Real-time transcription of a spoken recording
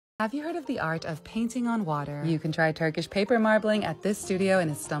Have you heard of the art of painting on water? You can try Turkish paper marbling at this studio in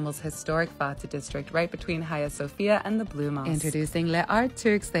Istanbul's historic Fatih district, right between Hagia Sophia and the Blue Mosque. Introducing Le Art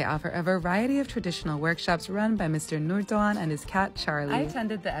Turcs, they offer a variety of traditional workshops run by Mr. Nurdoğan and his cat Charlie. I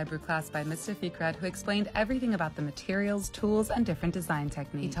attended the Ebru class by Mr. Fikret, who explained everything about the materials, tools, and different design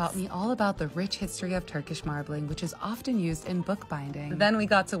techniques. He taught me all about the rich history of Turkish marbling, which is often used in bookbinding. Then we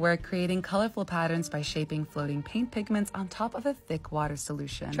got to work creating colorful patterns by shaping floating paint pigments on top of a thick water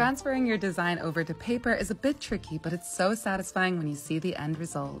solution. Transferring your design over to paper is a bit tricky, but it's so satisfying when you see the end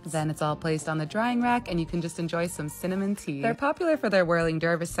result. Then it's all placed on the drying rack and you can just enjoy some cinnamon tea. They're popular for their whirling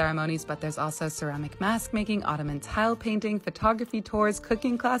dervish ceremonies, but there's also ceramic mask making, Ottoman tile painting, photography tours,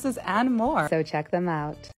 cooking classes, and more. So check them out.